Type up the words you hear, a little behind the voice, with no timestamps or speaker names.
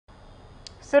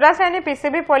સુરત શહેરની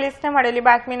પીસીબી પોલીસને મળેલી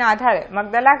બાતમીના આધારે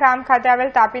મગદલા ગામ ખાતે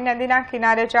આવેલ તાપી નદીના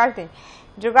કિનારે ચાલતી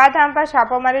જુગારધામ પર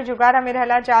છાપો મારી જુગાર રમી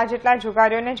રહેલા 4 જેટલા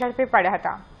જુગારીઓને ઝડપી પડ્યા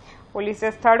હતા।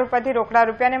 પોલીસે સ્થળ ઉપરથી રોકડા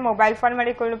રૂપિયા અને મોબાઈલ ફોન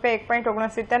મળી કુલ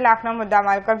 ₹1.69 લાખનો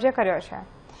મુદ્દામાલ કબજે કર્યો છે।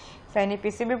 શહેરની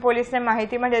પીસીબી પોલીસને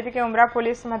માહિતી મળી હતી કે ઉમરા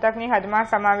પોલીસ મથકની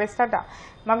હદમાં સમાવેશ થતા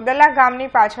મગદલા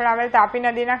ગામની પાછળ આવેલ તાપી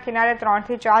નદીના કિનારે 3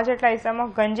 થી 4 જેટલા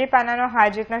ઇસમો ગંજી પાનાનો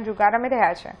હાજીતનો જુગાર રમી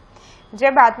રહ્યા છે। જે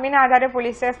બાતમીના આધારે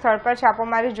પોલીસે સ્થળ પર છાપો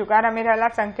મારી જુગાર રમી રહેલા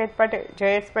સંકેત પટેલ,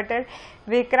 જયેશ પટેલ,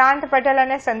 વિક્રાંત પટેલ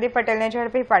અને સંદીપ પટેલને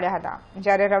ઝડપી પાડ્યા હતા।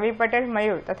 જ્યારે રવિ પટેલ,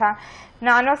 મયુર તથા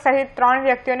નાનો સહિત 3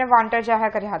 વ્યક્તિઓને વોન્ટેડ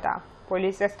જાહેર કર્યા હતા।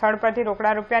 પોલીસે સ્થળ પરથી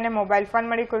રોકડા રૂપિયા અને મોબાઈલ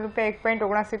ફોન મળી કુલ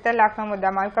 ₹1.69 લાખનો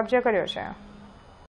મુદ્દામાલ કબજે કર્યો છે।